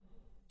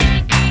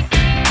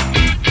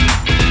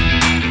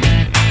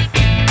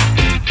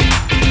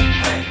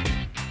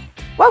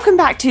Welcome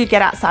back to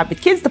Get Outside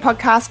with Kids, the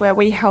podcast where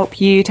we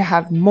help you to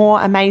have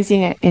more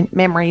amazing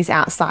memories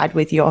outside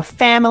with your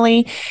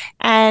family.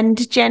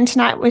 And Jen,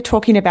 tonight we're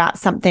talking about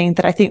something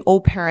that I think all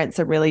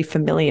parents are really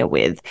familiar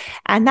with,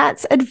 and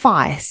that's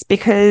advice.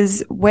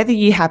 Because whether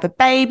you have a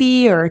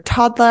baby or a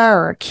toddler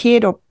or a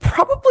kid or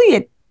probably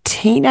a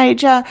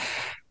teenager,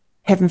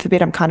 heaven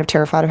forbid, I'm kind of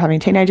terrified of having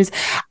teenagers.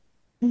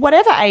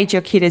 Whatever age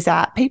your kid is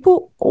at,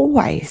 people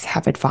always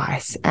have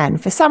advice.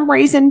 And for some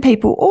reason,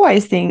 people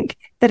always think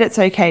that it's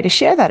okay to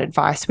share that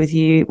advice with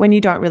you when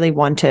you don't really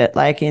want it,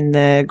 like in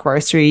the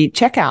grocery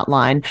checkout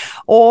line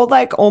or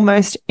like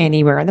almost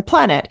anywhere on the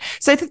planet.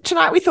 So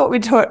tonight we thought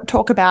we'd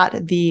talk about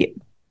the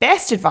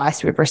best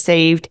advice we've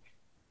received,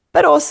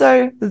 but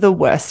also the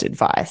worst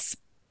advice.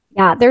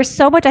 Yeah, there's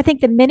so much. I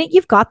think the minute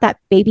you've got that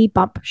baby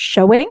bump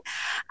showing,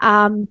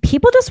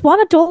 people just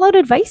want to dole out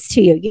advice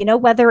to you, you know,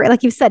 whether,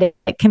 like you said,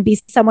 it can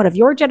be someone of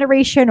your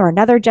generation or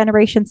another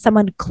generation,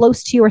 someone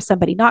close to you or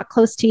somebody not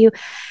close to you.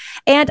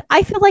 And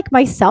I feel like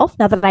myself,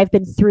 now that I've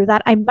been through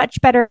that, I'm much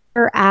better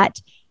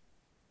at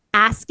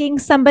asking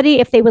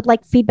somebody if they would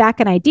like feedback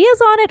and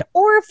ideas on it,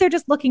 or if they're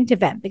just looking to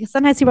vent, because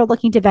sometimes people are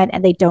looking to vent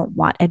and they don't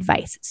want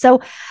advice.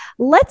 So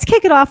let's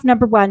kick it off,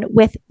 number one,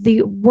 with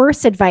the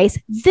worst advice.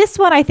 This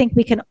one I think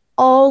we can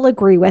all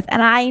agree with.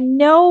 And I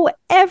know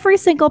every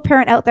single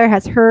parent out there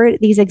has heard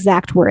these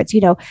exact words.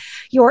 You know,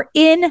 you're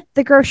in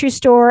the grocery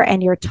store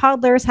and your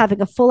toddler's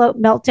having a full out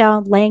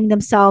meltdown, laying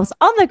themselves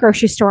on the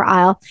grocery store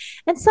aisle.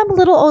 And some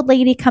little old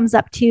lady comes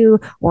up to you,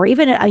 or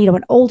even,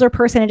 an older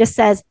person, and just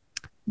says,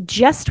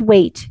 just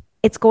wait.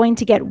 It's going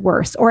to get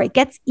worse, or it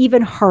gets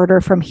even harder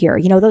from here.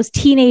 You know, those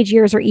teenage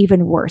years are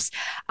even worse.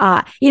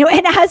 And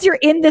as you're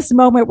in this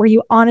moment where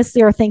you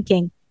honestly are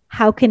thinking,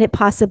 how can it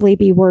possibly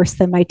be worse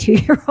than my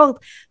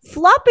 2-year-old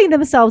flopping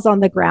themselves on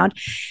the ground?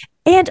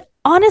 And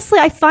honestly,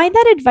 I find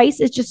that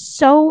advice is just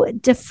so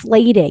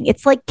deflating.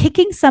 It's like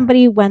kicking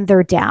somebody when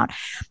they're down.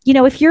 You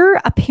know, if you're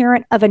a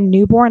parent of a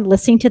newborn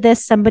listening to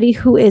this, somebody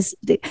who is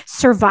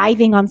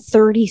surviving on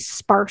 30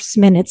 sparse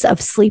minutes of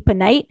sleep a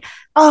night,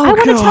 I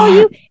want to tell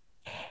you,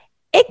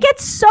 it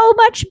gets so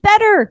much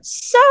better,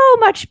 so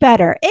much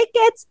better. It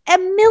gets a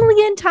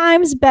million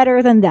times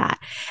better than that.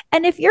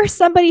 And if you're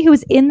somebody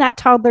who's in that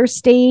toddler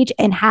stage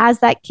and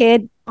has that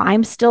kid,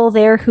 I'm still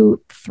there, who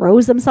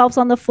throws themselves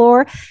on the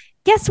floor,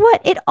 guess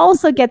what? It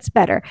also gets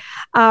better.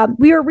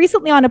 We were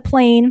recently on a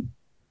plane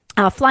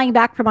flying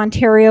back from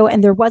Ontario,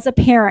 and there was a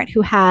parent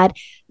who had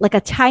like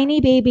a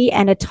tiny baby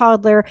and a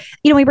toddler.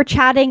 You know, we were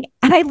chatting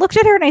and I looked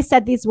at her and I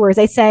said these words.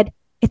 I said,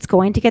 it's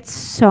going to get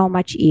so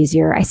much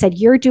easier. I said,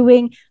 you're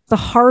doing the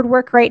hard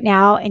work right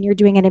now and you're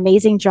doing an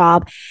amazing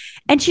job.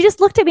 And she just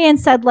looked at me and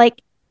said,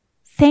 like,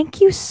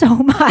 thank you so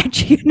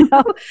much,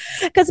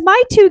 because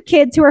my 2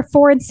 kids who are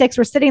 4 and 6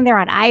 were sitting there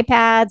on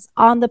iPads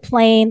on the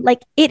plane.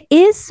 Like, it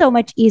is so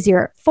much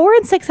easier. 4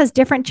 and 6 has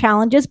different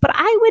challenges, but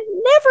I would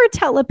never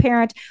tell a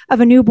parent of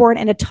a newborn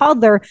and a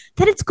toddler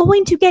that it's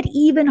going to get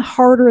even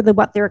harder than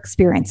what they're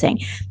experiencing.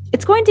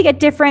 It's going to get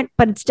different,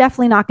 but it's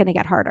definitely not going to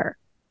get harder.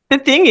 The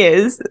thing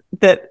is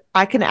that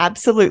I can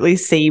absolutely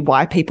see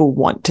why people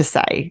want to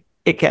say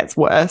it gets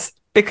worse,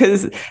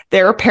 because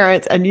there are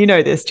parents, and you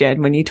know this,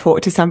 Jen, when you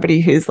talk to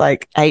somebody who's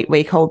like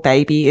 8-week-old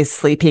baby is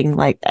sleeping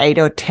like 8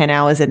 or 10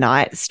 hours a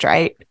night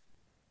straight,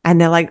 and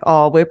they're like,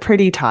 oh, we're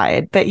pretty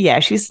tired. But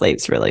yeah, she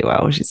sleeps really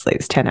well. She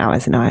sleeps 10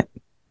 hours a night.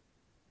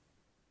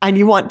 And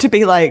you want to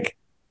be like,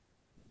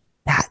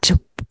 that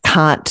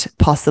can't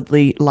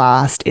possibly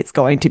last. It's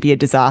going to be a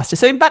disaster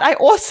soon. But I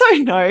also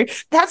know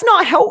that's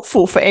not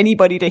helpful for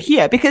anybody to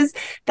hear, because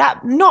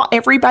that not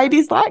every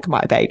baby's like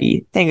my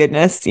baby. Thank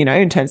goodness,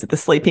 in terms of the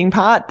sleeping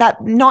part,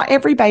 that not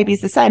every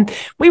baby's the same.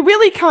 We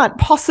really can't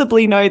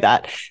possibly know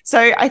that. So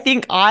I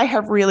think I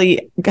have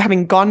really,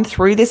 having gone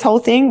through this whole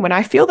thing, when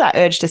I feel that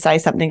urge to say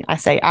something, I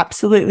say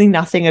absolutely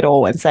nothing at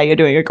all and say, you're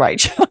doing a great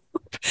job.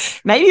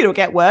 Maybe it'll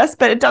get worse,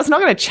 but it's not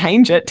going to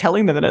change it,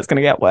 telling them that it's going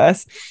to get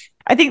worse.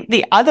 I think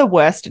the other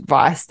worst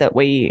advice that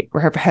we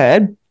have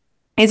heard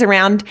is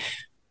around,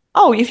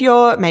 if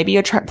you're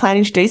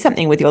planning to do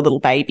something with your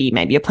little baby,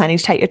 maybe you're planning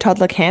to take your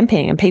toddler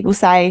camping, and people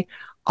say,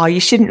 you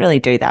shouldn't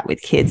really do that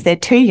with kids. They're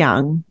too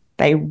young.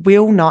 They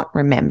will not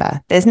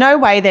remember. There's no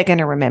way they're going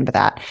to remember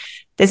that.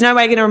 There's no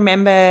way they're going to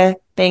remember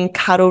being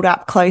cuddled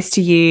up close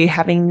to you,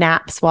 having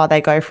naps while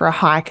they go for a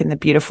hike in the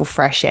beautiful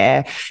fresh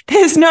air.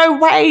 There's no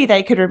way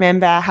they could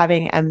remember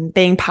having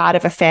being part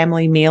of a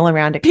family meal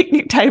around a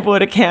picnic table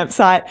at a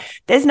campsite.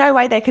 There's no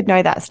way they could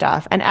know that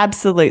stuff. And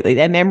absolutely,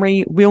 their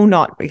memory will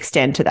not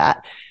extend to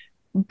that.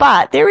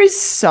 But there is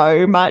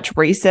so much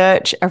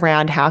research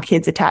around how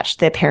kids attach to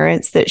their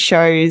parents that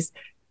shows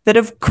that,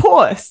 of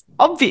course,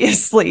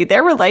 obviously,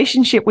 their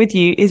relationship with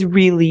you is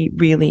really,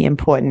 really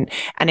important.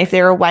 And if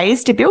there are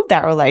ways to build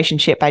that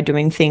relationship by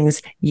doing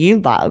things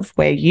you love,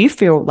 where you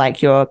feel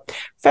like you're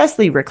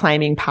firstly,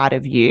 reclaiming part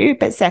of you,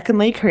 but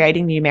secondly,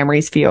 creating new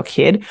memories for your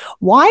kid.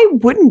 Why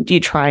wouldn't you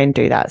try and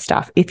do that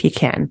stuff if you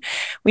can?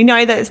 We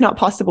know that it's not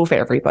possible for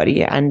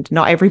everybody, and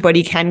not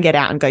everybody can get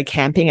out and go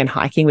camping and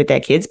hiking with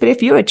their kids. But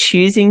if you are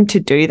choosing to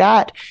do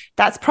that,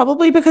 that's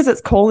probably because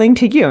it's calling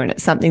to you and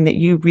it's something that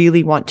you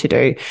really want to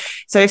do.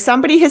 So if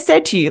somebody has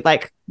said to you,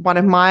 like one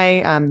of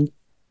my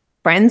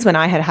friends when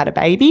I had a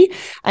baby,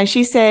 and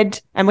she said,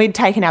 and we'd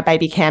taken our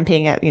baby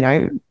camping at,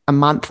 a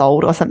month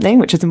old or something,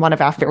 which is in one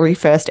of our very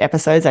first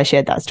episodes. I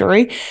shared that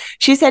story.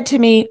 She said to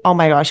me, "Oh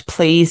my gosh,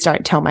 please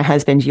don't tell my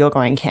husband you're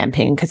going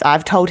camping, because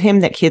I've told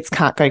him that kids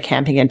can't go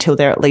camping until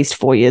they're at least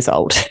 4 years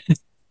old."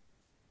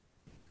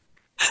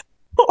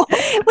 But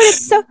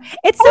it's so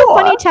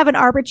funny to have an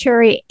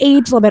arbitrary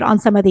age limit on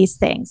some of these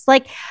things.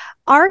 Like,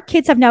 our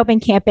kids have now been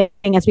camping,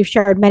 as we've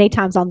shared many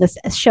times on this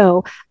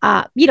show,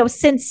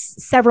 since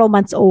several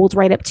months old,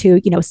 right up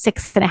to,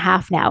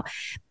 6.5 now.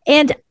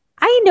 And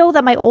I know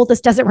that my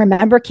oldest doesn't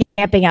remember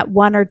camping at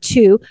 1 or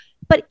 2,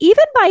 but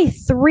even by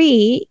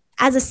 3,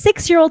 as a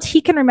 6-year-old, he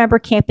can remember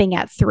camping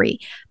at 3.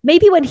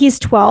 Maybe when he's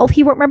 12,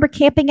 he won't remember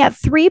camping at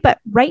 3, but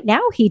right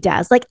now he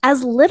does. Like,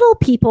 as little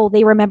people,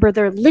 they remember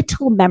their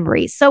little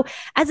memories. So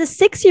as a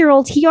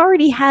 6-year-old, he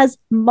already has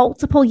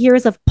multiple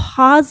years of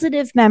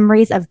positive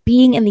memories of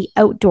being in the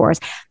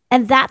outdoors.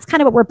 And that's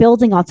kind of what we're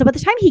building on. So by the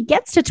time he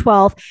gets to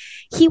 12,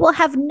 he will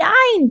have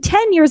 9,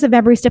 10 years of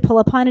memories to pull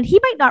upon. And he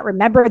might not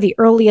remember the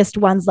earliest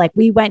ones, like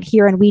we went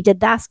here and we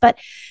did this. But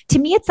to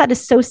me, it's that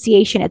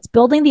association. It's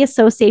building the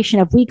association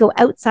of we go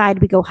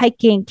outside, we go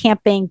hiking,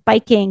 camping,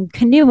 biking,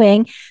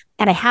 canoeing,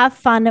 and I have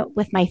fun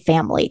with my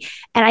family.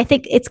 And I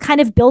think it's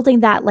kind of building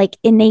that like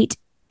innate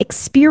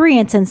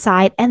experience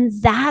inside. And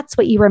that's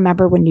what you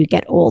remember when you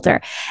get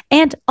older.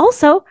 And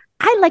also,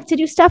 I like to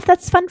do stuff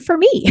that's fun for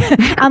me.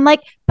 I'm like,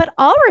 but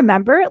I'll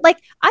remember, like,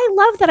 I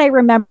love that I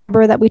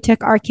remember that we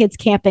took our kids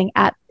camping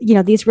at,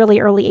 these really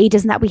early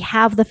ages, and that we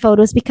have the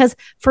photos, because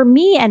for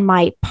me and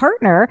my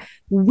partner,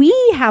 we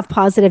have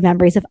positive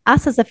memories of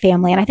us as a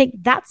family. And I think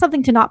that's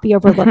something to not be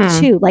overlooked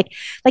too. Like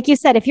you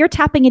said, if you're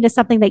tapping into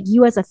something that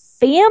you as a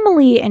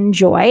family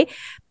enjoy,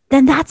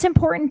 then that's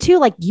important too.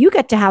 Like, you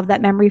get to have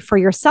that memory for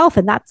yourself.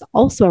 And that's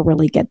also a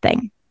really good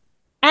thing.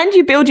 And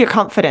you build your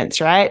confidence,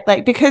 right?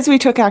 Like, because we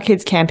took our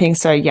kids camping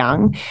so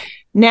young,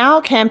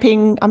 now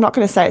camping, I'm not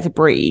going to say it's a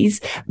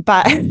breeze,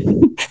 but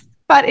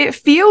but it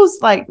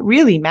feels like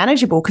really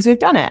manageable because we've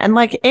done it. And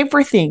like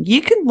everything,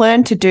 you can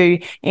learn to do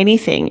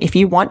anything. If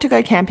you want to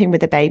go camping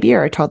with a baby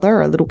or a toddler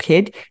or a little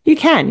kid, you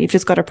can. You've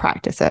just got to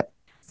practice it.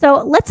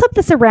 So let's flip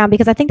this around,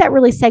 because I think that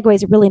really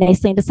segues really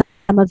nicely into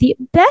some of the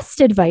best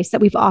advice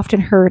that we've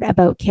often heard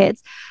about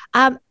kids.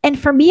 And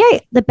for me,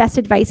 the best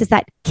advice is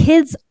that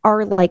kids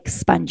are like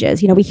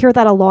sponges. We hear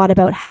that a lot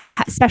about,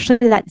 especially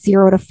that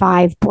 0 to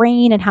 5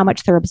 brain and how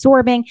much they're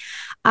absorbing.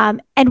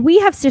 And we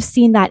have just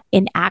seen that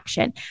in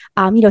action.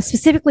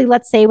 Specifically,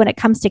 let's say when it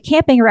comes to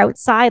camping or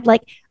outside,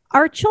 like,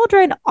 our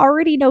children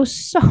already know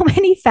so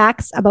many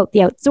facts about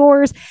the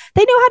outdoors.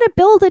 They know how to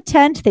build a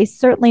tent. They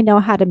certainly know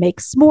how to make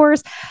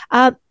s'mores.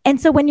 And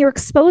so when you're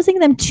exposing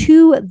them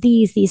to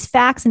these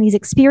facts and these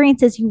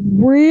experiences, you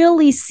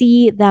really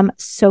see them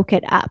soak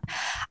it up.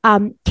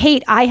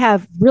 Kate, I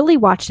have really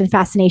watched in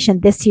fascination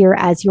this year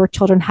as your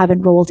children have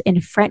enrolled in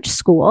French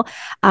school,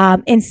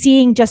 and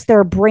seeing just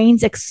their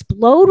brains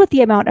explode with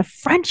the amount of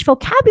French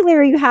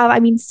vocabulary you have. I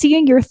mean,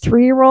 seeing your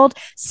 3-year-old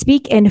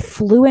speak in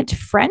fluent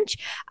French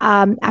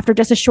after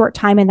just a short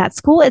time in that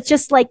school, it's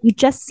just like you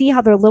just see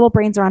how their little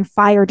brains are on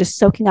fire, just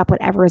soaking up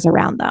whatever is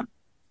around them.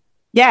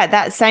 Yeah,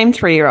 that same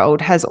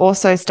 3-year-old has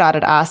also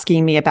started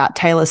asking me about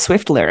Taylor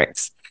Swift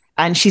lyrics,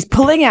 and she's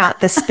pulling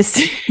out the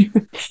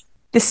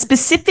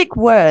specific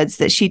words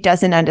that she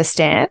doesn't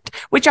understand,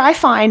 which I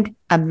find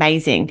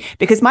amazing,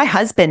 because my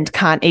husband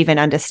can't even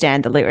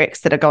understand the lyrics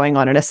that are going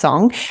on in a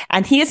song.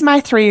 And here's my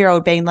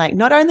 3-year-old being like,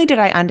 not only did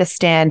I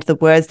understand the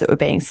words that were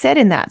being said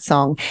in that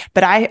song,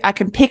 but I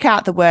can pick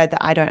out the word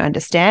that I don't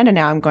understand, and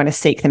now I'm going to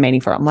seek the meaning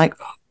for it. I'm like,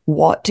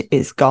 what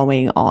is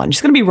going on?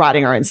 She's going to be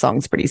writing her own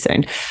songs pretty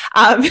soon.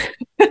 I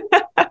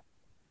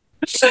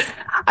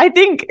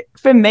think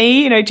for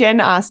me, Jen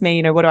asked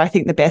me, what do I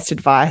think the best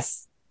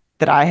advice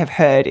that I have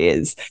heard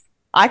is?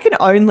 I can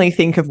only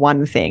think of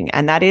one thing,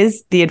 and that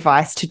is the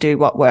advice to do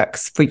what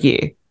works for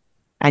you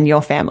and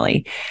your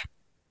family.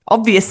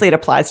 Obviously, it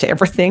applies to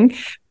everything,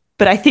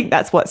 but I think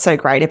that's what's so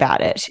great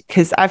about it,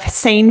 because I've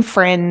seen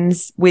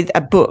friends with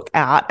a book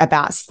out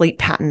about sleep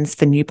patterns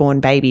for newborn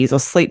babies or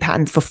sleep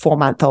patterns for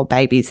 4-month-old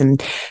babies.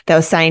 And they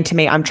were saying to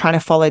me, I'm trying to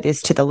follow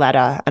this to the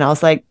letter. And I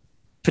was like,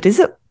 but is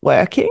it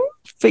working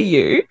for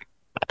you?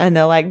 And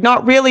they're like,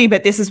 not really,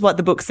 but this is what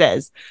the book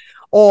says.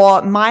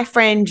 Or my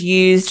friend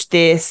used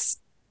this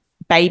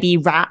baby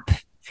wrap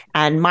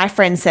and my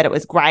friend said it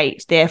was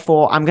great,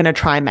 therefore I'm going to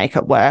try and make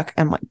it work.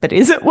 I'm like, but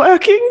is it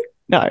working?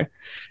 No.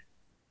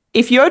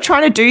 If you're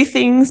trying to do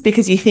things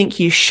because you think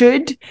you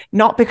should,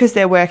 not because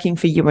they're working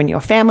for you and your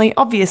family,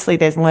 obviously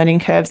there's learning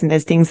curves and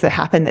there's things that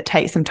happen that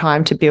take some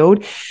time to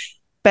build.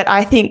 But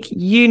I think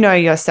you know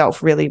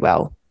yourself really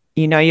well.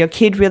 You know your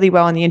kid really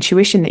well, and the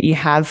intuition that you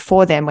have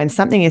for them when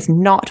something is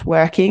not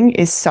working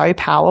is so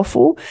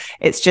powerful.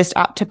 It's just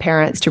up to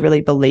parents to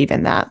really believe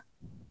in that.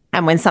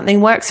 And when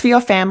something works for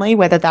your family,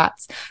 whether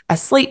that's a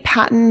sleep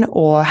pattern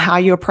or how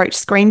you approach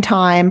screen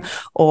time,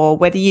 or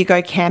whether you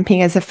go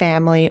camping as a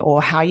family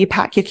or how you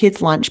pack your kid's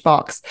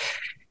lunchbox,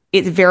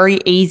 it's very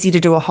easy to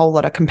do a whole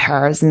lot of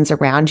comparisons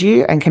around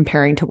you and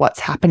comparing to what's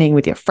happening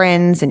with your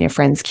friends and your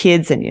friends'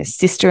 kids and your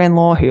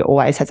sister-in-law who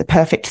always has a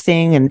perfect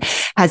thing and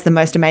has the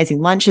most amazing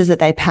lunches that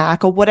they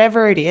pack, or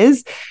whatever it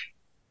is.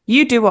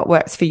 You do what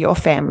works for your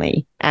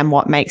family and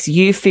what makes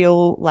you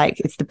feel like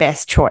it's the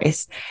best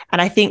choice.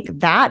 And I think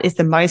that is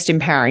the most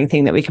empowering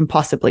thing that we can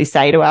possibly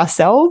say to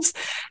ourselves.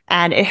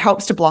 And it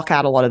helps to block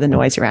out a lot of the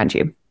noise around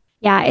you.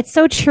 Yeah, it's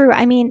so true.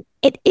 I mean,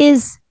 it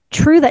is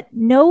true that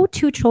no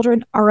two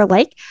children are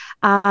alike.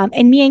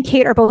 And me and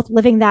Kate are both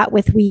living that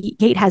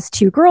Kate has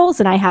two girls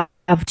and I have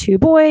two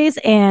boys,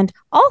 and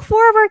all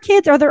four of our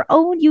kids are their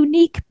own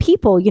unique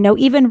people,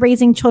 even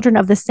raising children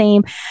of the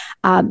same,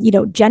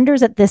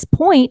 genders at this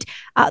point.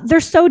 They're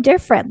so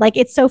different. Like,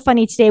 it's so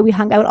funny. Today we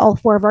hung out all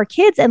four of our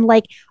kids, and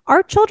like,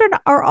 our children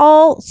are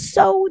all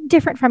so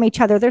different from each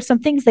other. There's some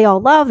things they all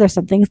love. There's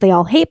some things they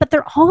all hate, but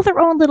they're all their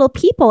own little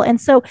people. And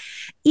so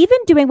even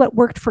doing what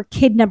worked for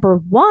kid number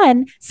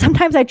one,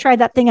 sometimes I tried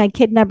that thing on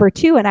kid number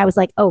two and I was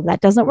like, oh,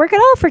 that doesn't work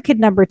at all for kid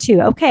number two.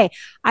 Okay,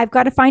 I've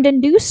got to find a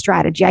new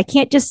strategy. I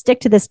can't just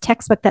stick to this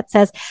textbook that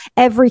says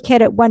every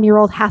kid at 1 year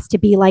old has to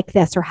be like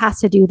this or has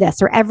to do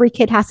this, or every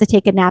kid has to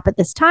take a nap at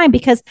this time,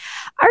 because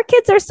our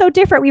kids are so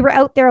different. We were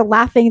out there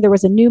laughing. There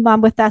was a new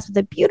mom with us with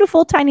a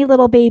beautiful tiny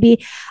little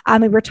baby.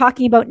 And we were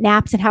talking about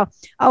naps and how,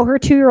 her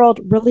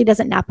 2-year-old really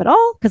doesn't nap at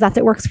all because that's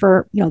what works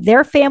for,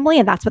 their family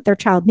and that's what their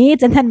child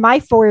needs. And then my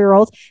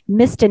 4-year-old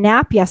missed a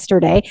nap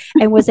yesterday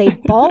and was a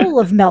ball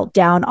of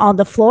meltdown on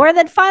the floor, and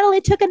then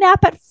finally took a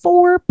nap at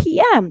 4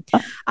 p.m.,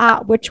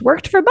 which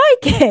worked for my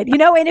kid,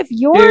 and if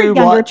your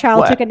younger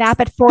child took a nap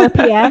at 4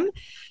 p.m.,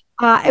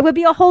 it would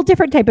be a whole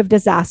different type of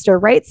disaster,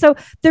 right? So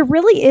there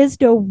really is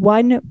no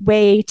one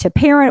way to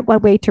parent,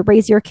 one way to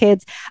raise your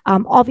kids.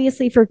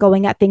 Obviously, if you're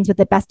going at things with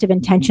the best of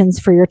intentions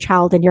for your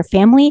child and your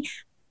family,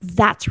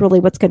 that's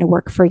really what's going to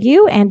work for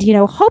you. And,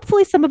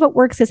 hopefully some of what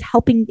works is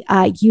helping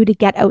you to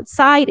get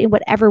outside in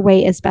whatever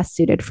way is best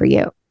suited for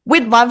you.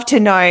 We'd love to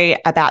know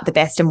about the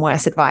best and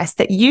worst advice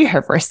that you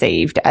have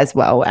received as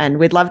well. And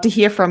we'd love to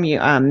hear from you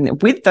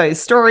with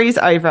those stories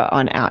over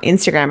on our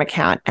Instagram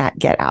account at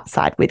Get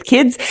Outside with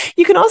Kids.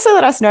 You can also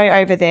let us know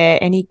over there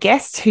any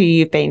guests who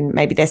you've been,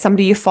 maybe there's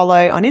somebody you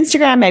follow on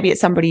Instagram, maybe it's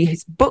somebody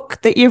whose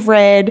book that you've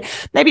read,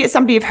 maybe it's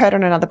somebody you've heard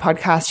on another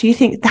podcast who you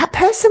think that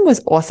person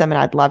was awesome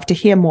and I'd love to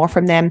hear more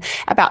from them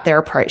about their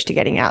approach to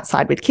getting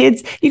outside with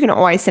kids. You can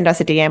always send us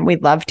a DM.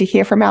 We'd love to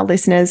hear from our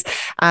listeners.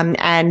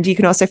 And you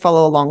can also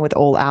follow along with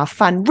all our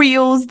fun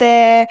reels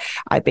there.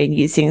 I've been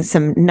using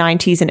some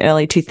 90s and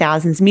early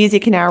 2000s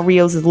music in our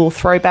reels as a little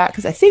throwback,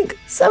 because I think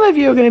some of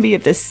you are going to be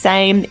of the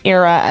same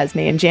era as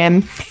me and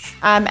Jem.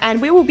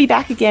 And we will be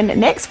back again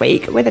next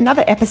week with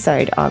another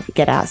episode of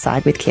Get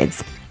Outside with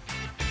Kids.